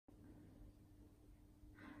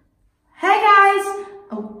guys!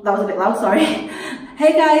 Oh, that was a bit loud, sorry.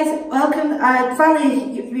 Hey guys, welcome.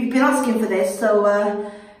 Finally, you've been asking for this, so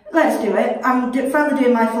let's do it. I'm finally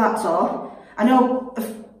doing my flat tour. I know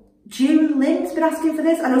June Lynn's been asking for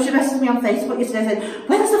this. I know she messaged me on Facebook yesterday saying,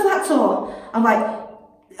 when's the flat tour? I'm like,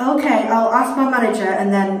 okay, I'll ask my manager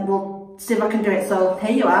and then we'll see if I can do it. So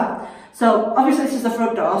here you are. So obviously this is the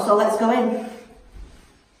front door, so let's go in.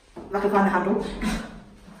 If I can find a handle.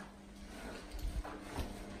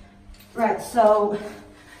 Right, so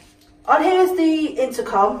on here is the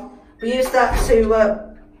intercom. We use that to,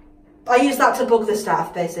 I use that to bug the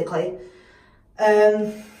staff basically.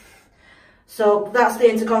 So that's the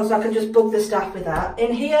intercom, so I can just bug the staff with that.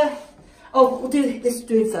 In here, oh, we'll do this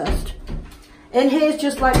first. In here is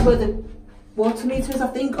just like where the water meter is, I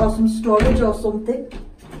think, or some storage or something.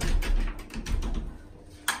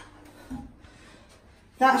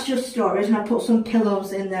 That's just storage, and I put some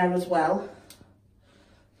pillows in there as well.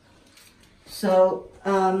 So,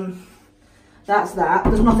 that's that.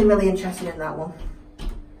 There's nothing really interesting in that one.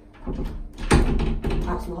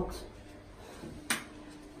 That's locked.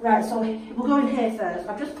 Right, so we'll go in here first.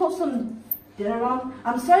 I've just put some dinner on.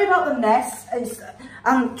 I'm sorry about the mess.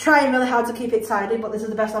 I'm trying really hard to keep it tidy, but this is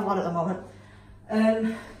the best I've got at the moment.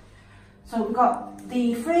 So we've got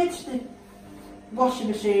the fridge, the washing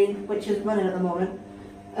machine, which is running at the moment.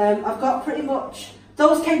 I've got pretty much,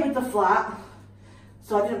 those came with the flat,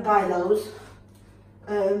 so I didn't buy those.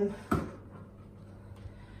 In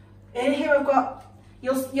here I've got,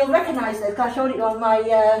 you'll recognise this because I showed it on my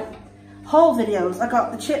haul videos. I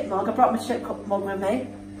got the chip mug, I brought my chip mug with me.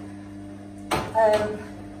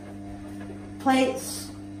 Plates,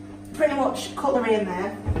 pretty much cutlery in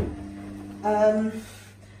there.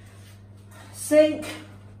 Sink,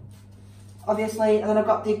 obviously, and then I've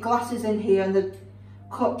got the glasses in here and the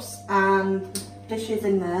cups and dishes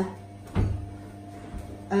in there.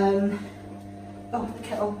 Oh, the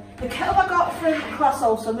kettle. The kettle I got from Class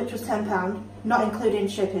Olson, which was £10, not including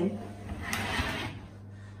shipping.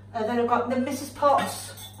 And then I've got the Mrs.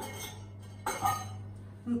 Potts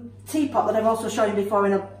teapot that I've also shown you before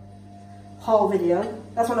in a haul video.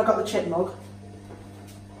 That's when I got the chip mug.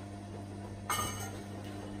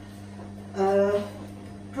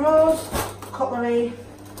 Drawers, cutlery,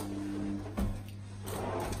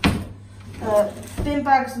 bin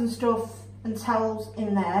bags and stuff and towels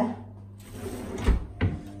in there.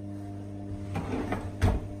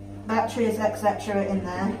 Batteries, etc. in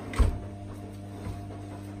there.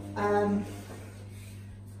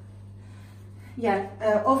 Yeah,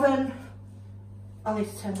 oven. I'll need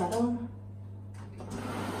to turn that on.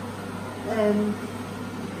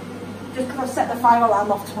 Just because I've set the fire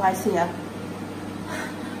alarm off twice here.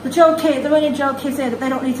 The running joke is here that they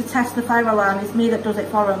don't need to test the fire alarm. It's me that does it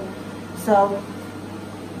for them. So,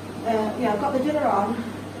 yeah, I've got the dinner on.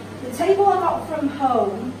 The table I got from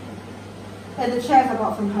home. And the chairs I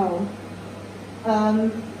got from home.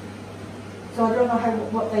 So I don't know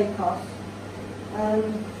what they cost.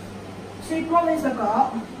 2 brollies I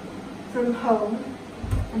got from home.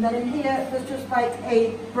 And then in here there's just like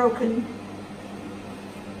a broken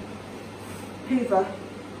Hoover.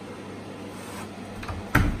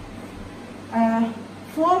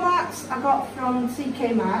 Floor mats I got from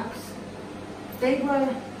TK Maxx. They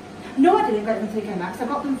were, no I didn't get them from TK Maxx, I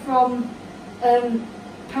got them from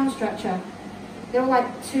Pound Stretcher. They were like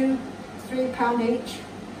 £2–3 each.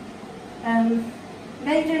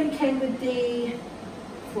 Maiden came with the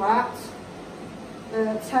flat,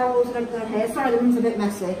 towels and everything here. Sorry, the room's a bit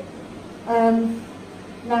messy.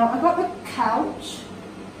 Now I got the couch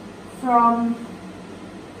from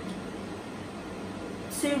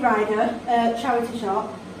Sue Ryder, charity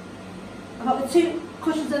shop. I got the 2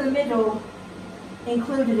 cushions in the middle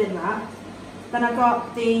included in that. Then I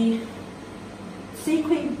got the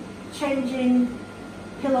sequin changing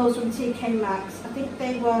pillows from TK Maxx. I think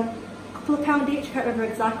they were a couple of pound each, I can't remember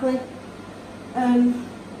exactly.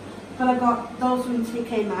 But I got those from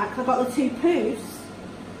TK Maxx. I got the 2 poofs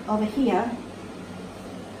over here.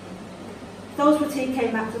 Those were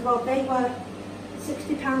TK Maxx as well. They were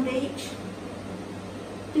 £60 each.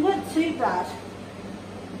 They weren't too bad.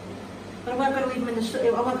 But I weren't going to leave them in the store.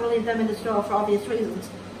 I weren't going to leave them in the store for obvious reasons.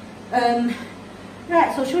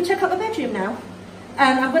 Right, so should we check out the bedroom now?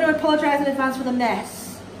 And I'm going to apologise in advance for the mess.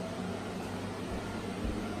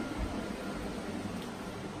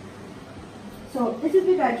 So this is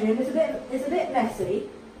my bedroom. It's a bit messy,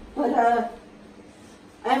 but I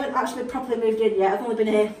haven't actually properly moved in yet. I've only been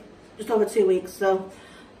here just over 2 weeks. So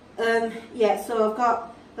yeah, so I've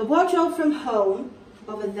got the wardrobe from home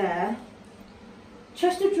over there,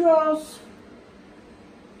 chest of drawers,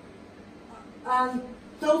 and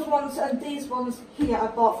those ones and these ones here I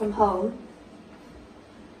bought from home.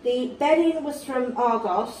 The bedding was from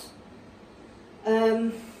Argos.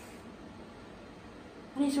 I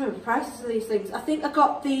need to remember the prices of these things. I think I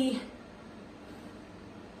got the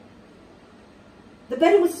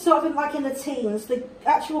bedding was sort of like in the teens. The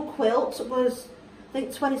actual quilt was, I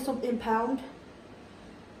think, 20 something pound.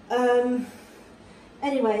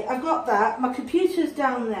 Anyway, I've got that. My computer's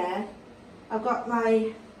down there. I've got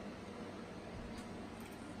my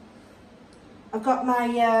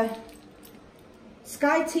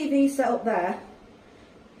Sky TV set up there.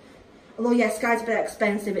 Although yeah, Sky's a bit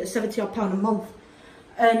expensive. It's £70 odd a month.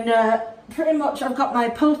 And pretty much I've got my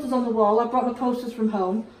posters on the wall. I brought my posters from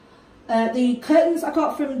home. The curtains I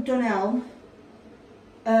got from Dunelm.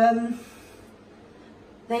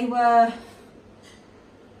 They were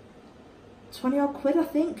 20 odd quid, I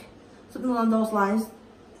think. Something along those lines.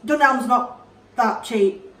 Dunelm's not that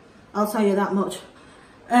cheap, I'll tell you that much.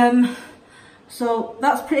 So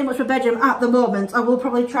that's pretty much my bedroom at the moment. I will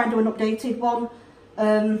probably try and do an updated one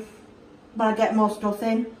when I get more stuff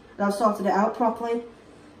in and I've sorted it out properly.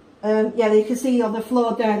 Yeah, you can see on the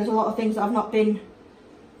floor there's a lot of things that I've not been,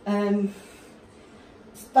 I've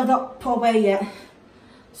not put away yet.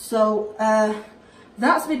 So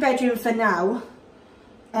that's my bedroom for now.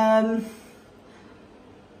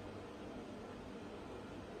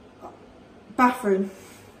 Bathroom.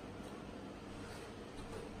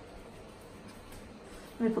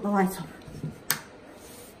 Let me put the light on.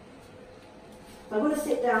 I'm going to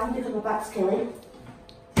sit down because my back's killing.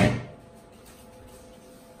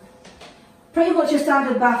 Pretty much a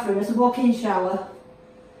standard bathroom. It's a walk-in shower.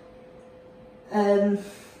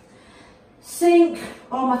 Sink,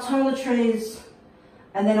 all my toiletries,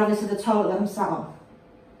 and then obviously the toilet that I'm sat on.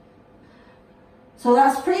 So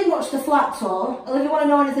that's pretty much the flat tour. If you want to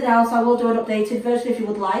know anything else, I will do an updated version if you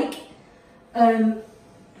would like.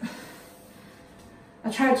 I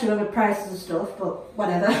tried to remember prices and stuff, but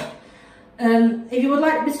whatever. If you would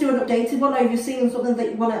like me to do an updated one, or if you've seen something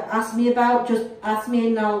that you want to ask me about, just ask me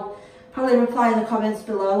and I'll probably reply in the comments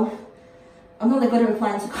below. I'm only good at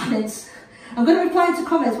replying to comments. I'm good at replying to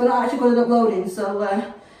comments, but not actually good at uploading,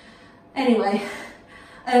 so anyway.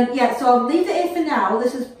 Yeah, so I'll leave it here for now.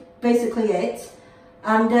 This is basically it.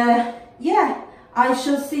 And yeah, I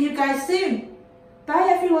shall see you guys soon. Bye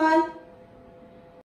everyone.